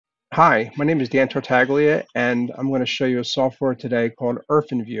Hi, my name is Dan Tartaglia, and I'm going to show you a software today called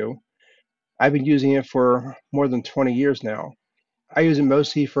IrfanView. I've been using it for more than 20 years now. I use it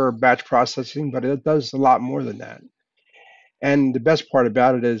mostly for batch processing, but it does a lot more than that. And the best part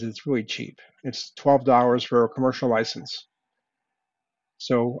about it is it's really cheap. It's $12 for a commercial license.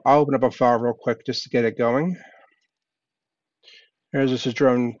 So I'll open up a file real quick just to get it going. Here's just a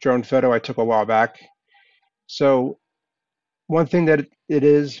drone photo I took a while back. So one thing that it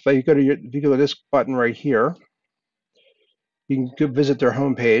is, if you go to this button right here, you can go visit their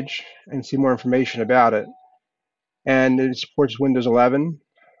homepage and see more information about it. And it supports Windows 11.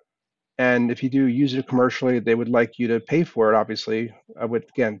 And if you do use it commercially, they would like you to pay for it, obviously, with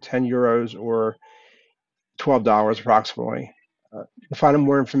again €10 or $12 approximately. You can find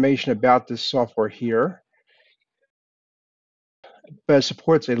more information about this software here, but it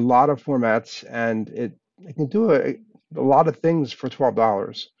supports a lot of formats and it can do a lot of things for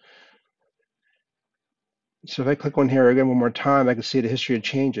 $12. So if I click on here again one more time, I can see the history of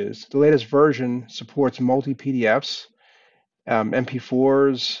changes. The latest version supports multi PDFs,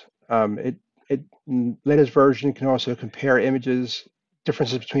 MP4s. It latest version can also compare images,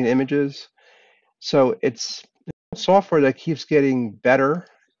 differences between images. So it's software that keeps getting better,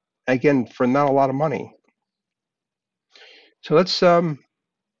 again, for not a lot of money. So let's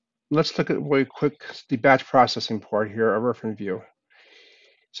look at really quick the batch processing part here of IrfanView.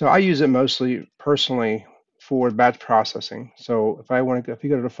 So I use it mostly personally for batch processing. So if you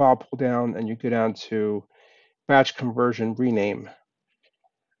go to the file pull down and you go down to batch conversion rename,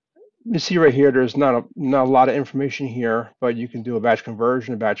 you see right here, there's not a lot of information here, but you can do a batch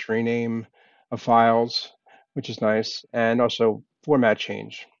conversion, a batch rename of files, which is nice, and also format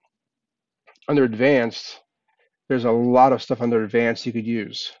change. Under advanced, there's a lot of stuff under advanced you could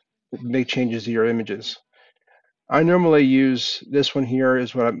use. Make changes to your images. I normally use this one here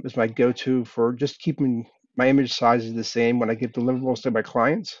is my go-to for just keeping my image sizes the same when I give deliverables to my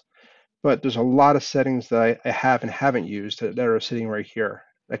clients. But there's a lot of settings that I have and haven't used that are sitting right here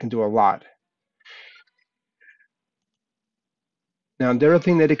that can do a lot. Now, the other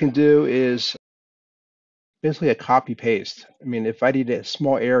thing that it can do is basically a copy paste. I mean, if I need a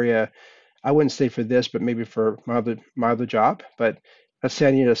small area, I wouldn't say for this, but maybe for my other job. But let's say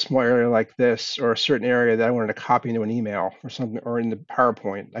I need a small area like this, or a certain area that I wanted to copy into an email or something, or in the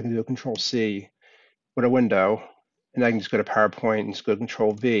PowerPoint. I can do a Control C with a window, and I can just go to PowerPoint and just go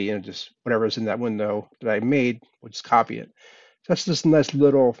Control V, and just whatever's in that window that I made, we'll just copy it. So that's just a nice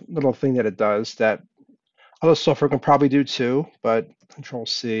little thing that it does that other software can probably do too, but Control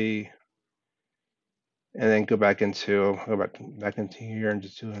C and then go back into here and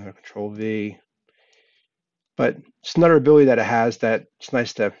just do a Control V. But it's another ability that it has that it's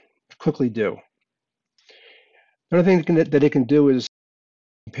nice to quickly do. Another thing that it can do is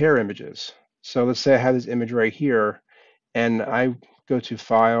compare images. So let's say I have this image right here, and I go to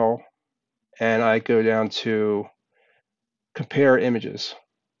File, and I go down to Compare Images,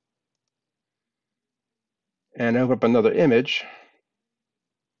 and open up another image,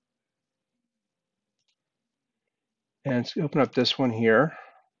 and let's open up this one here.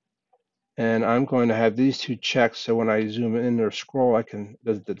 And I'm going to have these two checked so when I zoom in or scroll, I can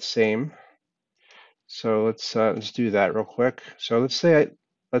do the same. So let's do that real quick. So let's say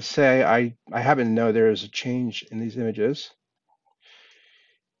I happen to know there is a change in these images,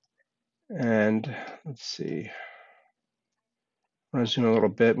 and let's see. I want to zoom a little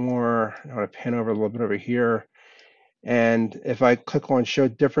bit more. I want to pan over a little bit over here, and if I click on Show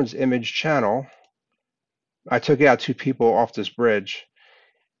Difference Image Channel, I took out two people off this bridge.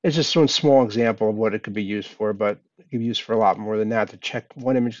 It's just one small example of what it could be used for, but it could be used for a lot more than that to check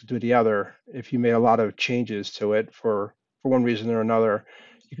one image to the other. If you made a lot of changes to it for one reason or another,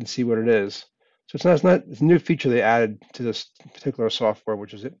 you can see what it is. So it's a new feature they added to this particular software,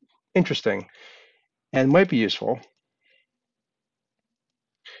 which is interesting and might be useful.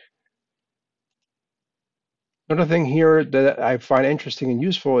 Another thing here that I find interesting and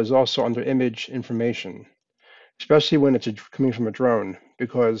useful is also under image information, especially when it's coming from a drone,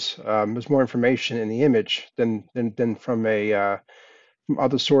 because there's more information in the image than from from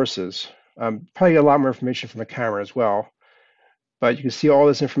other sources. Probably a lot more information from a camera as well. But you can see all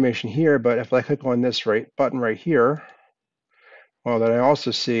this information here. But if I click on this button right here, well, then I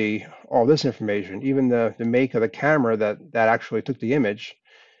also see all this information, even the make of the camera that actually took the image,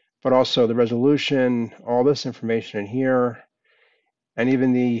 but also the resolution, all this information in here, and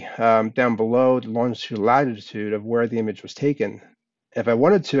even the down below, the longitude, latitude of where the image was taken. If I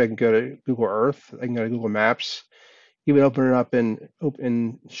wanted to, I can go to Google Earth, I can go to Google Maps, even open it up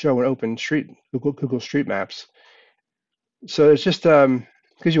and show an open Google Street Maps. So it's just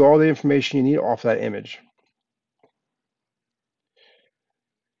Gives you all the information you need off that image.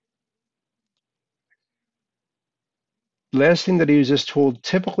 Last thing that I use this tool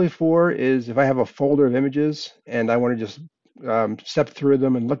typically for is if I have a folder of images and I want to just step through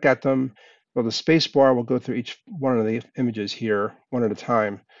them and look at them. Well, the space bar will go through each one of the images here, one at a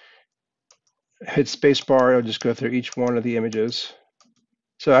time. Hit space bar, it'll just go through each one of the images.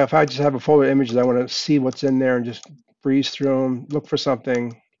 So if I just have a folder of images, I want to see what's in there and just breeze through them, look for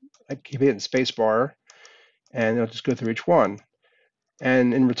something. I keep hitting space bar, and it'll just go through each one.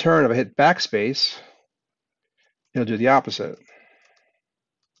 And in return, if I hit backspace, it'll do the opposite.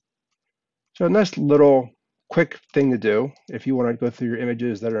 So a nice little quick thing to do if you want to go through your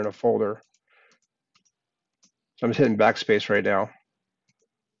images that are in a folder. So I'm just hitting backspace right now.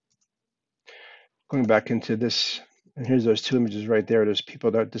 Going back into this, and here's those two images right there. There's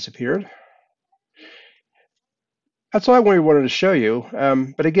people that disappeared. That's all I really wanted to show you.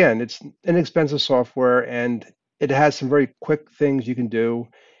 But again, it's inexpensive software and it has some very quick things you can do.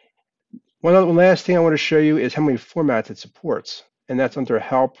 One last thing I want to show you is how many formats it supports. And that's under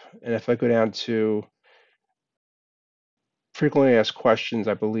help. And if I go down to frequently asked questions,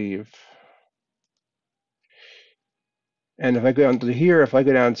 I believe. And if I go down to here, if I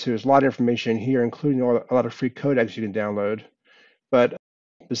go down to, there's a lot of information here, including a lot of free codecs you can download. But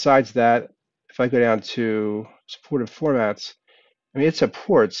besides that, if I go down to supported formats, I mean, it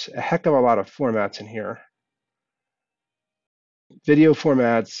supports a heck of a lot of formats in here. Video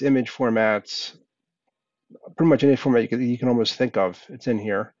formats, image formats, pretty much any format you can almost think of, it's in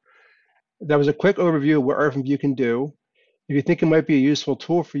here. That was a quick overview of what IrfanView can do. If you think it might be a useful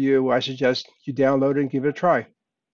tool for you, I suggest you download it and give it a try.